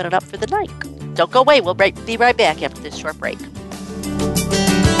be wrapping it up for the night. Don't go away. We'll be right back after this short break.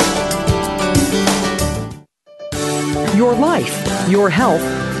 Your life, your health,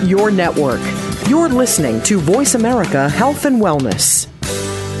 your network. You're listening to Voice America Health and Wellness.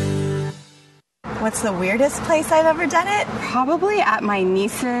 What's the weirdest place I've ever done it? Probably at my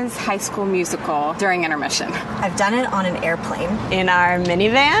niece's high school musical during intermission. I've done it on an airplane. In our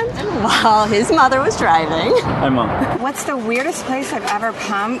minivan while his mother was driving. Hi, Mom. What's the weirdest place I've ever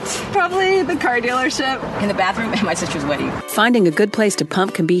pumped? Probably the car dealership. In the bathroom at my sister's wedding. Finding a good place to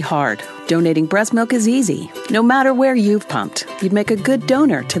pump can be hard. Donating breast milk is easy. No matter where you've pumped, you'd make a good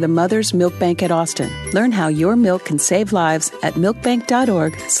donor to the Mother's Milk Bank at Austin. Learn how your milk can save lives at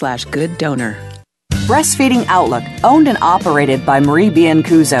milkbank.org/gooddonor. Breastfeeding Outlook, owned and operated by Marie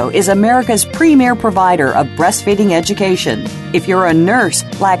Biancuzzo, is America's premier provider of breastfeeding education. If you're a nurse,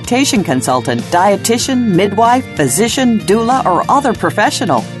 lactation consultant, dietitian, midwife, physician, doula, or other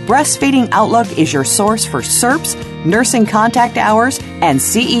professional, Breastfeeding Outlook is your source for CERPs, nursing contact hours, and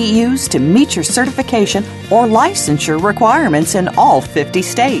CEUs to meet your certification or licensure requirements in all 50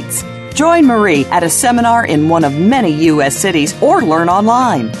 states. Join Marie at a seminar in one of many U.S. cities or learn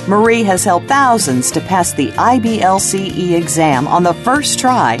online. Marie has helped thousands to pass the IBLCE exam on the first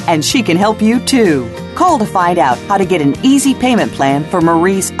try, and she can help you too. Call to find out how to get an easy payment plan for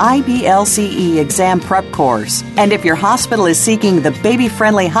Marie's IBLCE exam prep course. And if your hospital is seeking the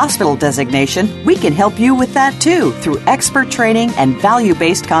baby-friendly hospital designation, we can help you with that too through expert training and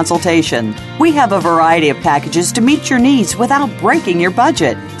value-based consultation. We have a variety of packages to meet your needs without breaking your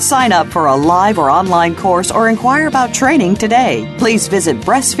budget. Sign up for a live or online course or inquire about training today. Please visit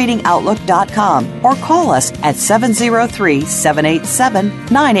breastfeedingoutlook.com or call us at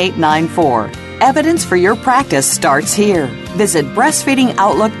 703-787-9894. Evidence for your practice starts here. Visit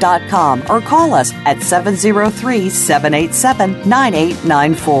breastfeedingoutlook.com or call us at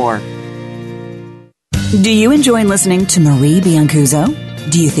 703-787-9894. Do you enjoy listening to Marie Biancuzzo?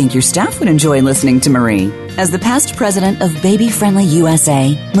 Do you think your staff would enjoy listening to Marie? As the past president of Baby Friendly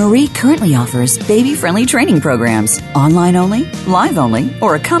USA, Marie currently offers baby-friendly training programs, online only, live only,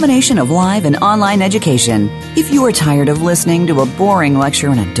 or a combination of live and online education. If you are tired of listening to a boring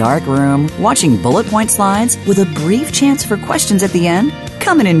lecture in a dark room, watching bullet point slides with a brief chance for questions at the end,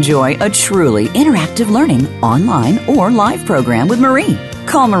 come and enjoy a truly interactive learning online or live program with Marie.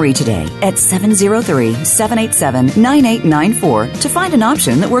 Call Marie today at 703-787-9894 to find an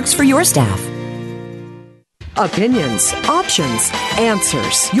option that works for your staff. Opinions, options,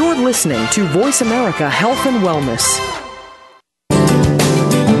 answers. You're listening to Voice America Health and Wellness.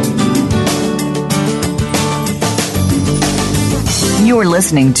 You're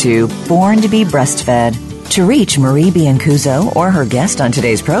listening to Born to be Breastfed. To reach Marie Biancuzzo or her guest on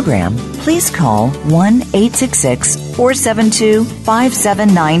today's program, please call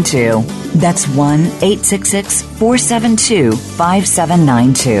 1-866-472-5792. That's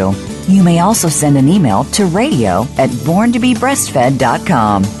 1-866-472-5792. You may also send an email to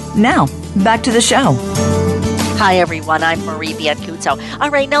radio@borntobebreastfed.com. Now, back to the show. Hi, everyone. I'm Marie Biancuzzo. All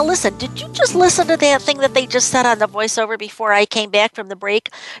right, now listen, did you just listen to that thing that they just said on the voiceover before I came back from the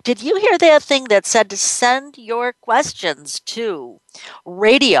break? Did you hear that thing that said to send your questions to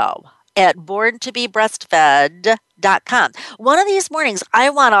radio@borntobebreastfed.com? One of these mornings,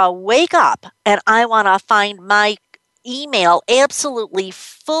 I want to wake up and I want to find my email absolutely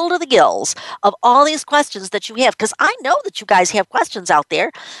full to the gills of all these questions that you have, because I know that you guys have questions out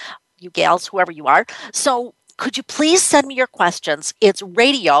there, you gals, whoever you are. So could you please send me your questions? It's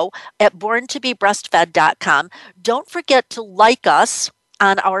radio@borntobebreastfed.com. Don't forget to like us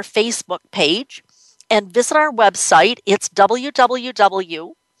on our Facebook page and visit our website. It's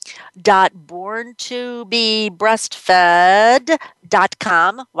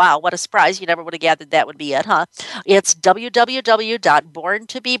www.borntobebreastfed.com. Wow, what a surprise. You never would have gathered that would be it, huh? It's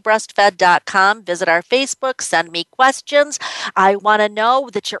www.borntobebreastfed.com. Visit our Facebook. Send me questions. I want to know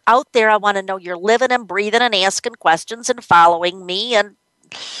that you're out there. I want to know you're living and breathing and asking questions and following me. And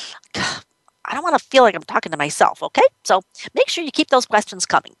I don't want to feel like I'm talking to myself, okay? So make sure you keep those questions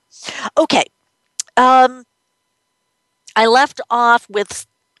coming. Okay. I left off with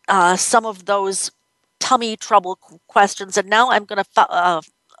some of those tummy trouble questions, and now I'm going to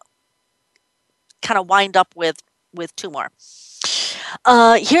kind of wind up with two more.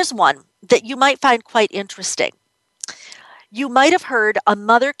 Here's one that you might find quite interesting. You might have heard a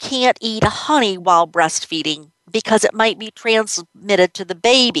mother can't eat honey while breastfeeding because it might be transmitted to the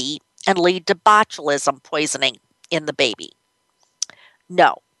baby and lead to botulism poisoning in the baby.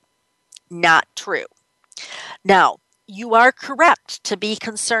 No, not true. Now, you are correct to be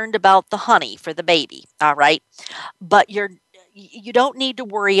concerned about the honey for the baby, all right? But you don't need to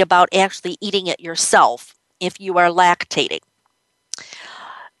worry about actually eating it yourself if you are lactating.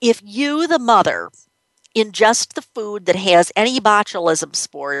 If you, the mother, ingest the food that has any botulism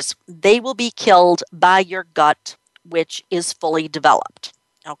spores, they will be killed by your gut, which is fully developed,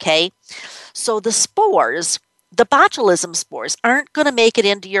 okay? So the spores, the botulism spores, aren't going to make it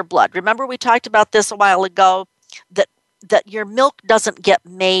into your blood. Remember we talked about this a while ago, that your milk doesn't get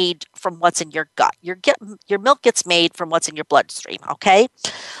made from what's in your gut. Your milk gets made from what's in your bloodstream, okay?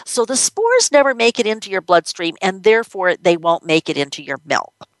 So the spores never make it into your bloodstream, and therefore they won't make it into your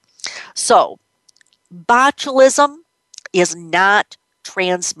milk. So botulism is not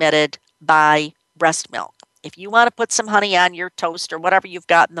transmitted by breast milk. If you want to put some honey on your toast or whatever you've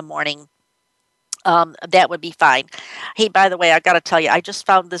got in the morning, that would be fine. Hey, by the way, I got to tell you, I just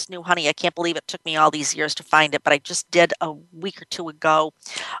found this new honey. I can't believe it took me all these years to find it, but I just did a week or two ago,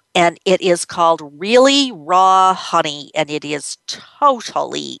 and it is called Really Raw Honey, and it is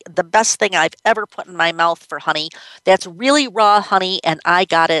totally the best thing I've ever put in my mouth for honey. That's Really Raw Honey, and I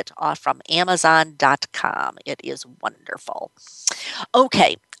got it from Amazon.com. It is wonderful.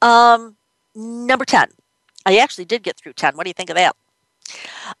 Okay, number 10. I actually did get through 10. What do you think of that?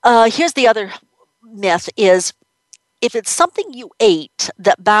 Here's the other myth is if it's something you ate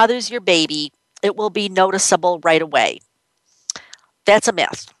that bothers your baby, it will be noticeable right away. That's a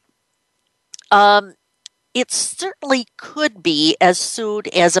myth. It certainly could be as soon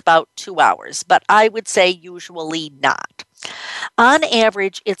as about 2 hours, but I would say usually not. On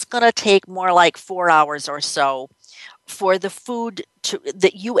average, it's going to take more like 4 hours or so for the food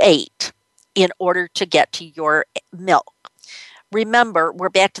that you ate in order to get to your milk. Remember, we're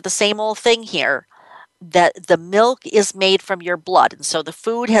back to the same old thing here, that the milk is made from your blood. And so the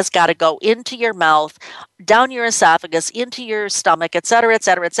food has got to go into your mouth, down your esophagus, into your stomach, et cetera, et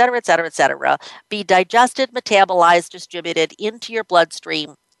cetera, et cetera, et cetera, et cetera, be digested, metabolized, distributed into your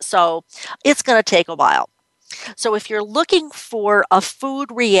bloodstream. So it's going to take a while. So if you're looking for a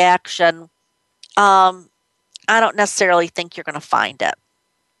food reaction, I don't necessarily think you're going to find it.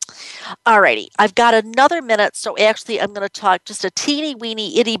 Alrighty, I've got another minute, so actually I'm going to talk just a teeny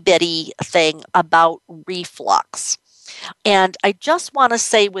weeny itty bitty thing about reflux. And I just want to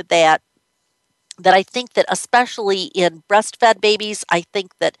say with that I think that especially in breastfed babies, I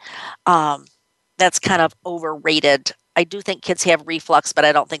think that that's kind of overrated. I do think kids have reflux, but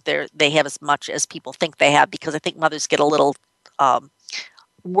I don't think they have as much as people think they have, because I think mothers get a little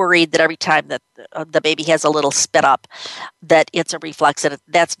worried that every time that the baby has a little spit up that it's a reflux, and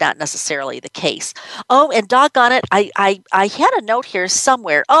that's not necessarily the case. Oh, and doggone it, I had a note here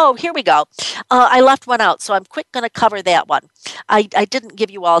somewhere. Oh, here we go. I left one out, so I'm quick going to cover that one. I didn't give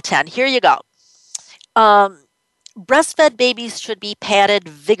you all 10. Here you go. Breastfed babies should be patted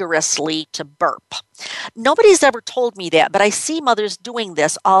vigorously to burp. Nobody's ever told me that, but I see mothers doing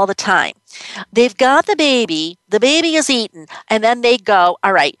this all the time. They've got the baby is eaten, and then they go,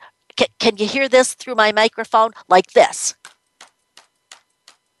 all right, can you hear this through my microphone? Like this.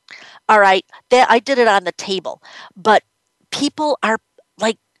 All right, I did it on the table, but people are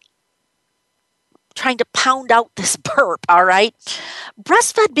like trying to pound out this burp, all right?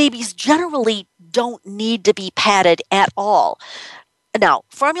 Breastfed babies generally don't need to be patted at all. Now,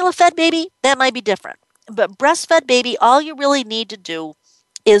 formula-fed baby, that might be different. But breastfed baby, all you really need to do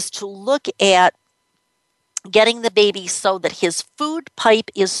is to look at getting the baby so that his food pipe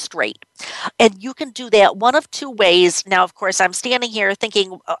is straight. And you can do that one of two ways. Now, of course, I'm standing here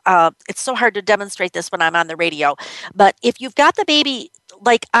thinking it's so hard to demonstrate this when I'm on the radio. But if you've got the baby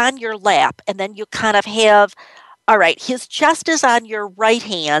like on your lap, and then you kind of have, all right, his chest is on your right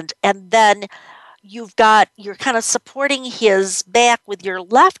hand, and then you're kind of supporting his back with your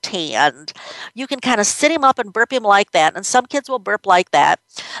left hand, you can kind of sit him up and burp him like that. And some kids will burp like that.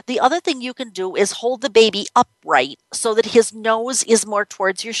 The other thing you can do is hold the baby upright so that his nose is more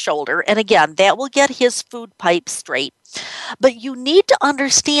towards your shoulder. And again, that will get his food pipe straight. But you need to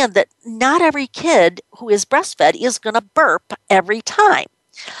understand that not every kid who is breastfed is going to burp every time.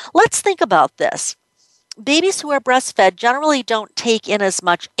 Let's think about this. Babies who are breastfed generally don't take in as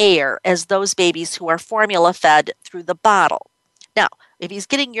much air as those babies who are formula fed through the bottle. Now, if he's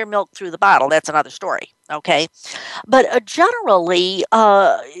getting your milk through the bottle, that's another story, okay? But generally,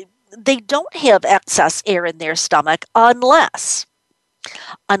 they don't have excess air in their stomach unless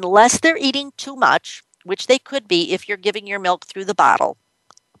they're eating too much, which they could be if you're giving your milk through the bottle.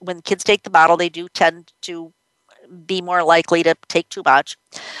 When kids take the bottle, they do tend to be more likely to take too much.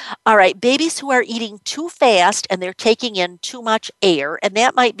 All right, babies who are eating too fast and they're taking in too much air, and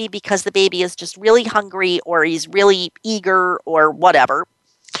that might be because the baby is just really hungry or he's really eager or whatever.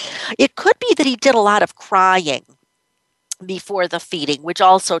 It could be that he did a lot of crying before the feeding, which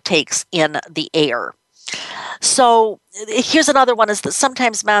also takes in the air. So here's another one, is that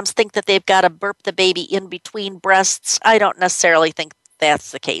sometimes moms think that they've got to burp the baby in between breasts. I don't necessarily think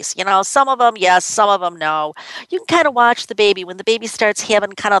that's the case. You know, some of them, yes, some of them, no. You can kind of watch the baby. When the baby starts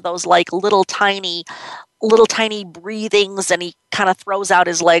having kind of those like little tiny breathings and he kind of throws out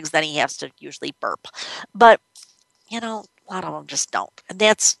his legs, then he has to usually burp. But, you know, a lot of them just don't. And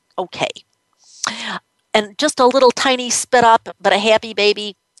that's okay. And just a little tiny spit up, but a happy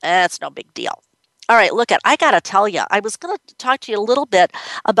baby, that's no big deal. All right, look, I got to tell you, I was going to talk to you a little bit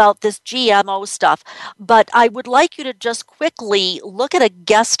about this GMO stuff, but I would like you to just quickly look at a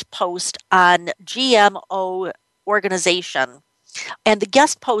guest post on GMO organization And the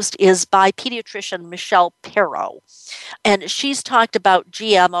guest post is by pediatrician Michelle Perro. And she's talked about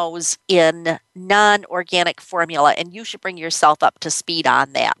GMOs in non-organic formula, and you should bring yourself up to speed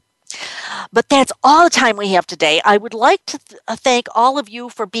on that. But that's all the time we have today. I would like to thank all of you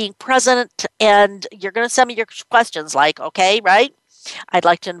for being present, and you're going to send me your questions okay, right? I'd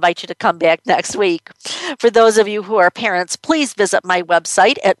like to invite you to come back next week. For those of you who are parents, please visit my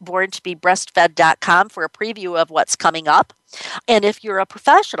website at borntobebreastfed.com for a preview of what's coming up. And if you're a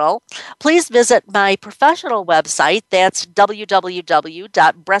professional, please visit my professional website. That's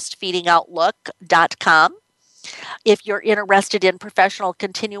www.breastfeedingoutlook.com. If you're interested in professional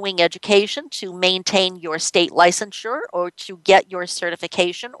continuing education to maintain your state licensure or to get your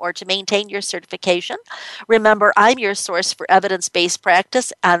certification or to maintain your certification, remember I'm your source for evidence-based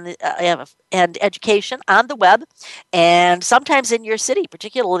practice and education on the web and sometimes in your city,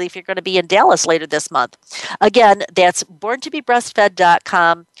 particularly if you're going to be in Dallas later this month. Again, that's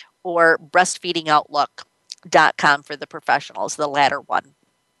borntobebreastfed.com or breastfeedingoutlook.com for the professionals, the latter one.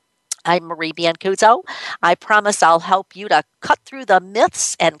 I'm Marie Biancuzzo. I promise I'll help you to cut through the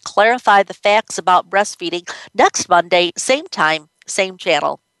myths and clarify the facts about breastfeeding next Monday, same time, same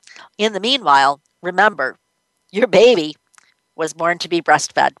channel. In the meanwhile, remember, your baby was born to be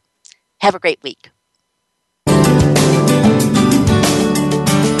breastfed. Have a great week.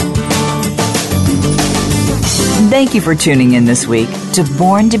 Thank you for tuning in this week to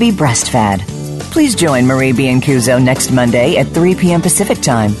Born to be Breastfed. Please join Marie Biancuzzo next Monday at 3 p.m. Pacific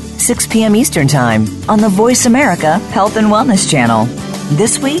Time, 6 p.m. Eastern Time on the Voice America Health and Wellness Channel.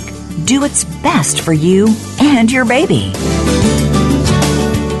 This week, do what's best for you and your baby.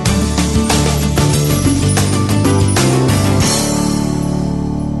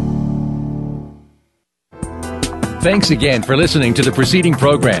 Thanks again for listening to the preceding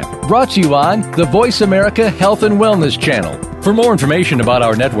program, brought to you on the Voice America Health and Wellness Channel. For more information about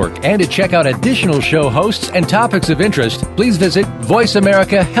our network and to check out additional show hosts and topics of interest, please visit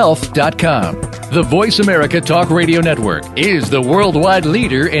voiceamericahealth.com. The Voice America Talk Radio Network is the worldwide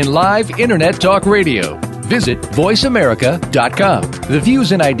leader in live Internet talk radio. Visit voiceamerica.com. The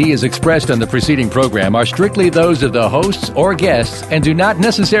views and ideas expressed on the preceding program are strictly those of the hosts or guests and do not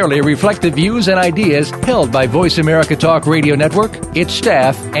necessarily reflect the views and ideas held by Voice America Talk Radio Network, its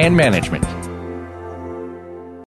staff, and management.